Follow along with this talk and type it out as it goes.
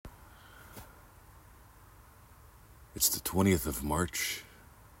20th of March,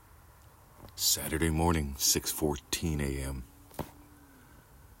 Saturday morning, 6:14 a.m.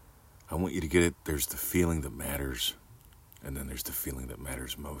 I want you to get it. There's the feeling that matters, and then there's the feeling that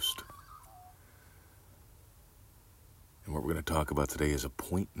matters most. And what we're going to talk about today is a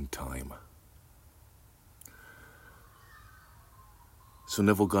point in time. So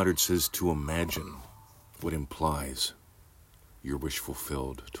Neville Goddard says to imagine what implies your wish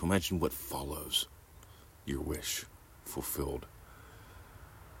fulfilled, to imagine what follows your wish fulfilled.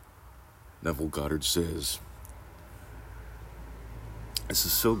 Neville Goddard says, this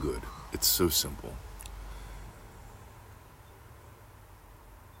is so good, it's so simple.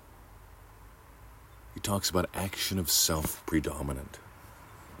 He talks about action of self predominant.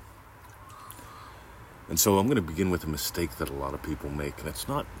 And so I'm going to begin with a mistake that a lot of people make, and it's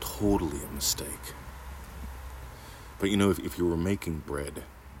not totally a mistake. But you know, if you were making bread,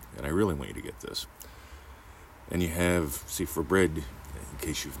 and I really want you to get this, and you have, for bread, in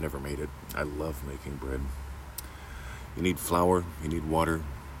case you've never made it, I love making bread. You need flour, you need water,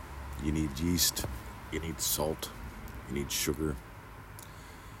 you need yeast, you need salt, you need sugar.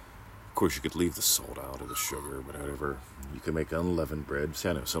 Of course, you could leave the salt out of the sugar, but whatever. You can make unleavened bread. See,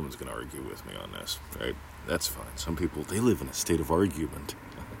 I know someone's going to argue with me on this, right? That's fine. Some people, they live in a state of argument.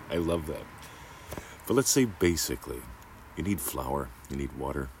 I love that. But let's say basically, you need flour, you need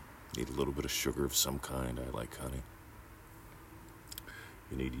water, you need a little bit of sugar of some kind. I like honey.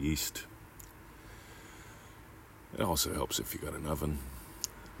 You need yeast. It also helps if you got an oven.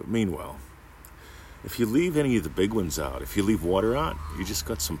 But meanwhile, if you leave any of the big ones out, if you leave water out, you just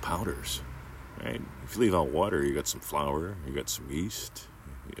got some powders, right? If you leave out water, you got some flour, you got some yeast,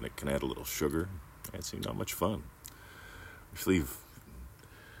 you can add a little sugar. It's not much fun. If you leave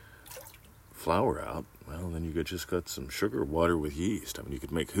flour out, well, then you just got some sugar, water with yeast. I mean, you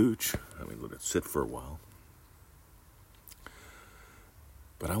could make hooch. Let it sit for a while.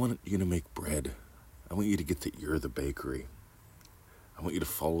 But I want you to make bread. I want you to get that you're the bakery. I want you to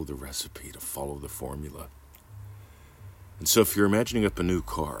follow the recipe, to follow the formula. And so if you're imagining up a new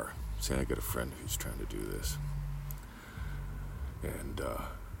car, say I got a friend who's trying to do this, and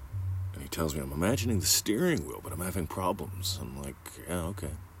he tells me, I'm imagining the steering wheel, but I'm having problems. I'm like, yeah, okay,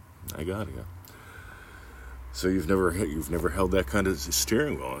 I got it. Yeah. So you've never held that kind of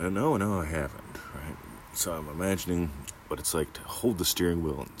steering wheel? No, I haven't. Right. So I'm imagining what it's like to hold the steering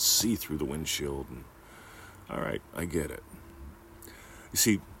wheel and see through the windshield. And all right, I get it. You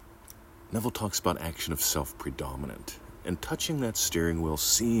see, Neville talks about action of self-predominant, and touching that steering wheel,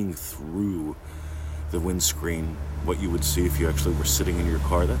 seeing through the windscreen what you would see if you actually were sitting in your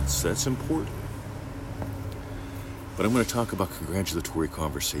car, that's important. But I'm going to talk about congratulatory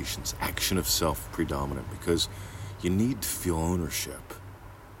conversations, action of self-predominant, because you need to feel ownership.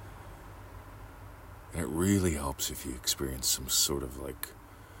 And it really helps if you experience some sort of like,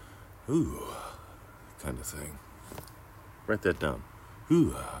 ooh, kind of thing. Write that down.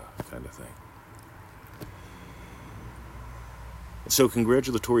 Ooh, kind of thing. So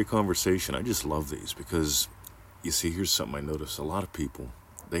congratulatory conversation, I just love these because, you see, here's something I notice. A lot of people,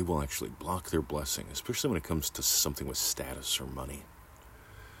 they will actually block their blessing, especially when it comes to something with status or money.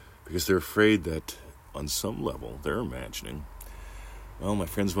 Because they're afraid that, on some level, they're imagining, well, my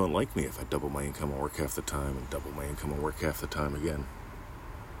friends won't like me if I double my income and work half the time and double my income and work half the time again.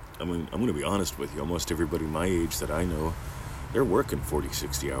 I mean, I'm going to be honest with you. Almost everybody my age that I know, they're working 40,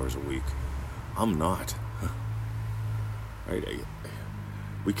 60 hours a week. I'm not. Right?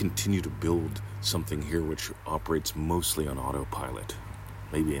 We continue to build something here which operates mostly on autopilot.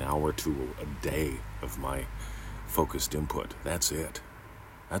 Maybe an hour or two a day of my focused input. That's it.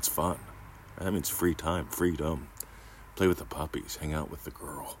 That's fun. That means free time, freedom. Play with the puppies, hang out with the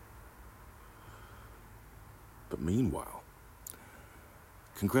girl. But meanwhile,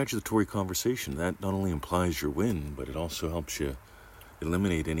 congratulatory conversation, that not only implies your win, but it also helps you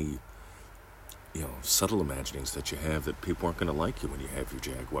eliminate any, subtle imaginings that you have that people aren't going to like you when you have your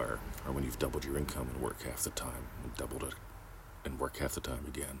Jaguar, or when you've doubled your income and work half the time, and doubled it and work half the time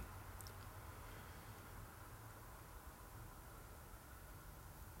again.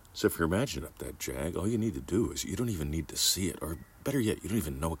 So if you're imagining up that Jag, all you need to do is, you don't even need to see it, or better yet, you don't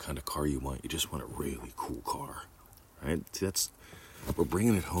even know what kind of car you want. You just want a really cool car, right? We're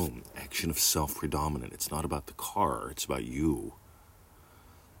bringing it home. Action of self-predominant. It's not about the car. It's about you.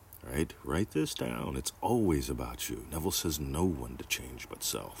 Right? Write this down. It's always about you. Neville says no one to change but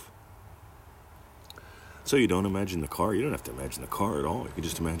self. So you don't imagine the car. You don't have to imagine the car at all. You can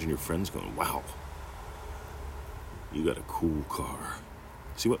just imagine your friends going, wow, you got a cool car.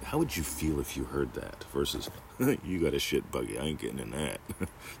 See, how would you feel if you heard that versus, you got a shit buggy, I ain't getting in that.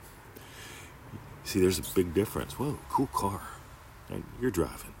 See, there's a big difference. Whoa, cool car. And you're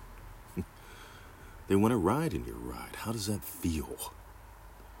driving. They want to ride in your ride. How does that feel?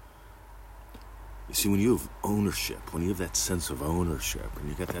 You see, when you have ownership, when you have that sense of ownership, and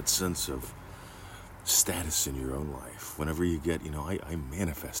you get that sense of status in your own life, whenever you get, I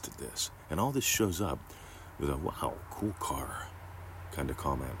manifested this, and all this shows up with a, wow, cool car kind of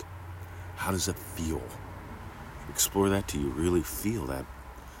comment. How does it feel? Explore that till you really feel that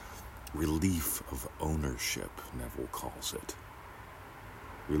relief of ownership, Neville calls it.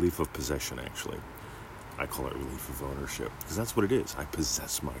 Relief of possession, actually. I call it relief of ownership, because that's what it is. I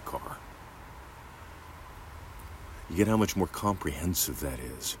possess my car. You get how much more comprehensive that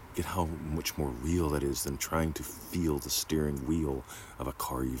is. You get how much more real that is than trying to feel the steering wheel of a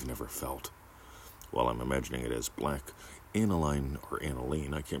car you've never felt. Well, I'm imagining it as black aniline or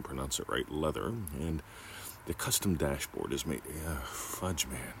aniline, I can't pronounce it right, leather, and the custom dashboard is made, fudge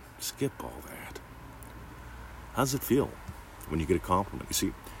man, skip all that. How does it feel when you get a compliment? You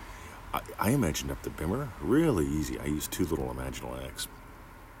see, I imagined up the Bimmer really easy. I used two little imaginal acts.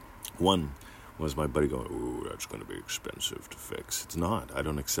 One was my buddy going, ooh, that's going to be expensive to fix. It's not. I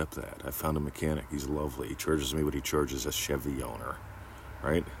don't accept that. I found a mechanic. He's lovely. He charges me what he charges a Chevy owner,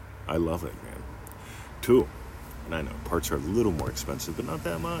 right? I love it, man. Two, and I know parts are a little more expensive, but not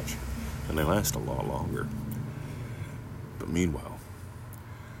that much. And they last a lot longer. But meanwhile,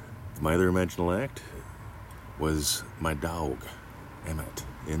 my other imaginal act was my dog, Emmett,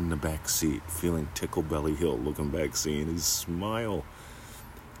 in the back seat, feeling Tickle Belly Hill, looking back, seeing his smile.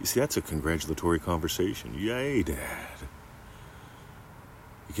 You see, that's a congratulatory conversation. Yay, Dad.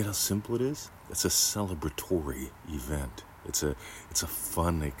 You get how simple it is? It's a celebratory event. It's a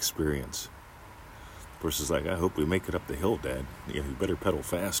fun experience. Versus like, I hope we make it up the hill, Dad. You better pedal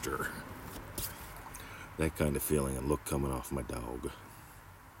faster. That kind of feeling and look coming off my dog.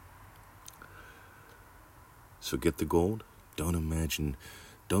 So get the gold.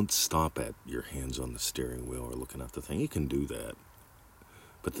 Don't stop at your hands on the steering wheel or looking at the thing. You can do that.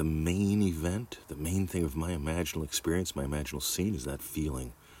 But the main event, the main thing of my imaginal experience, my imaginal scene is that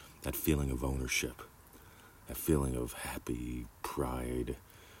feeling of ownership, that feeling of happy pride,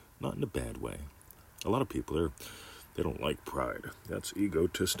 not in a bad way. A lot of people, they don't like pride. That's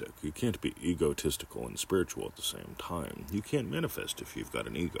egotistic. You can't be egotistical and spiritual at the same time. You can't manifest if you've got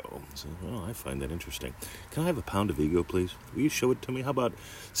an ego. So, I find that interesting. Can I have a pound of ego, please? Will you show it to me? How about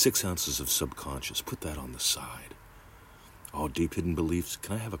 6 ounces of subconscious? Put that on the side. Oh, deep hidden beliefs.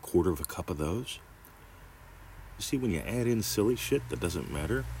 Can I have a quarter of a cup of those? You see, when you add in silly shit that doesn't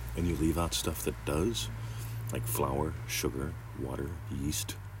matter, and you leave out stuff that does, like flour, sugar, water,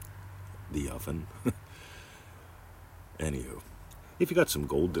 yeast, the oven. Anywho, if you got some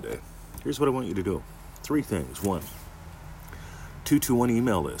gold today, here's what I want you to do. 3 things. 1, 221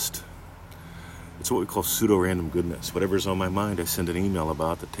 email list. It's what we call pseudo-random goodness. Whatever's on my mind, I send an email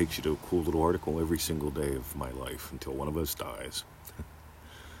about that takes you to a cool little article every single day of my life until one of us dies.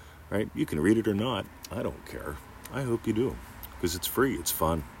 Right? You can read it or not. I don't care. I hope you do. Because it's free. It's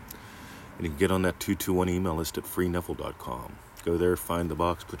fun. And you can get on that 221 email list at freeneville.com. Go there, find the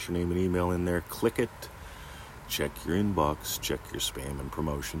box, put your name and email in there, click it, check your inbox, check your spam and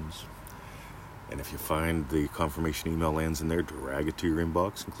promotions. And if you find the confirmation email lands in there, drag it to your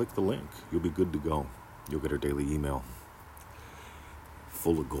inbox and click the link. You'll be good to go. You'll get our daily email.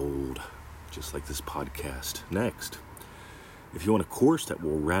 Full of gold, just like this podcast. Next, if you want a course that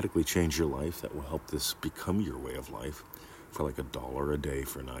will radically change your life, that will help this become your way of life, for like $1 a day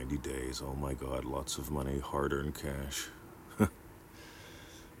for 90 days. Oh my God, lots of money, hard-earned cash.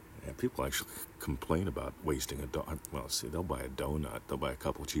 And people actually complain about wasting a donut. Well, see, they'll buy a donut. They'll buy a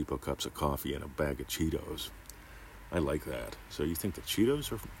couple cheapo cups of coffee and a bag of Cheetos. I like that. So you think the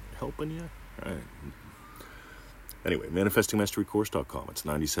Cheetos are helping you? All right. Anyway, manifestingmasterycourse.com. It's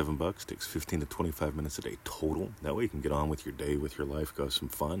 $97. Takes 15 to 25 minutes a day total. That way you can get on with your day, with your life, go have some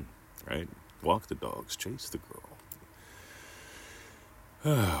fun, right? Walk the dogs, chase the girl.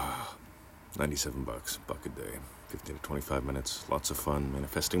 $97, $1 a day, 15 to 25 minutes, lots of fun.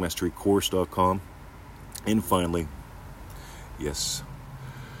 Manifestingmasterycourse.com. And finally, yes,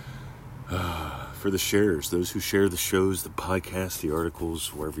 for the shares, those who share the shows, the podcast, the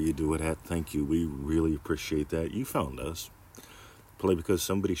articles, wherever you do it at, thank you. We really appreciate that. You found us probably because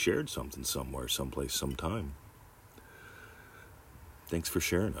somebody shared something somewhere, someplace, sometime. Thanks for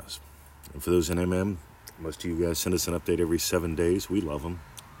sharing us. And for those in MM, most of you guys send us an update every 7 days. We love them.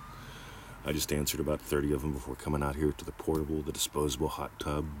 I just answered about 30 of them before coming out here to the portable, the disposable hot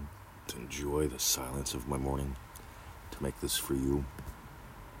tub to enjoy the silence of my morning, to make this for you.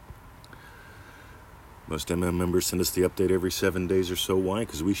 Most MM members send us the update every 7 days or so. Why?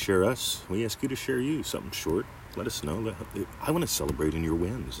 Because we share us. We ask you to share you. Something short. Let us know. I want to celebrate in your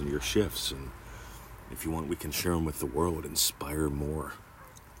wins and your shifts. And if you want, we can share them with the world. Inspire more.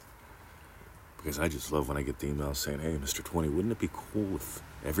 Because I just love when I get the email saying, hey, Mr. 20, wouldn't it be cool if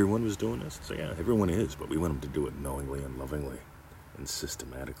everyone was doing this? So yeah, everyone is. But we want them to do it knowingly and lovingly and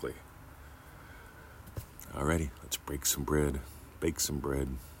systematically. Alrighty, let's break some bread. Bake some bread.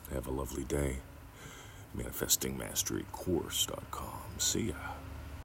 Have a lovely day. ManifestingMasteryCourse.com. See ya.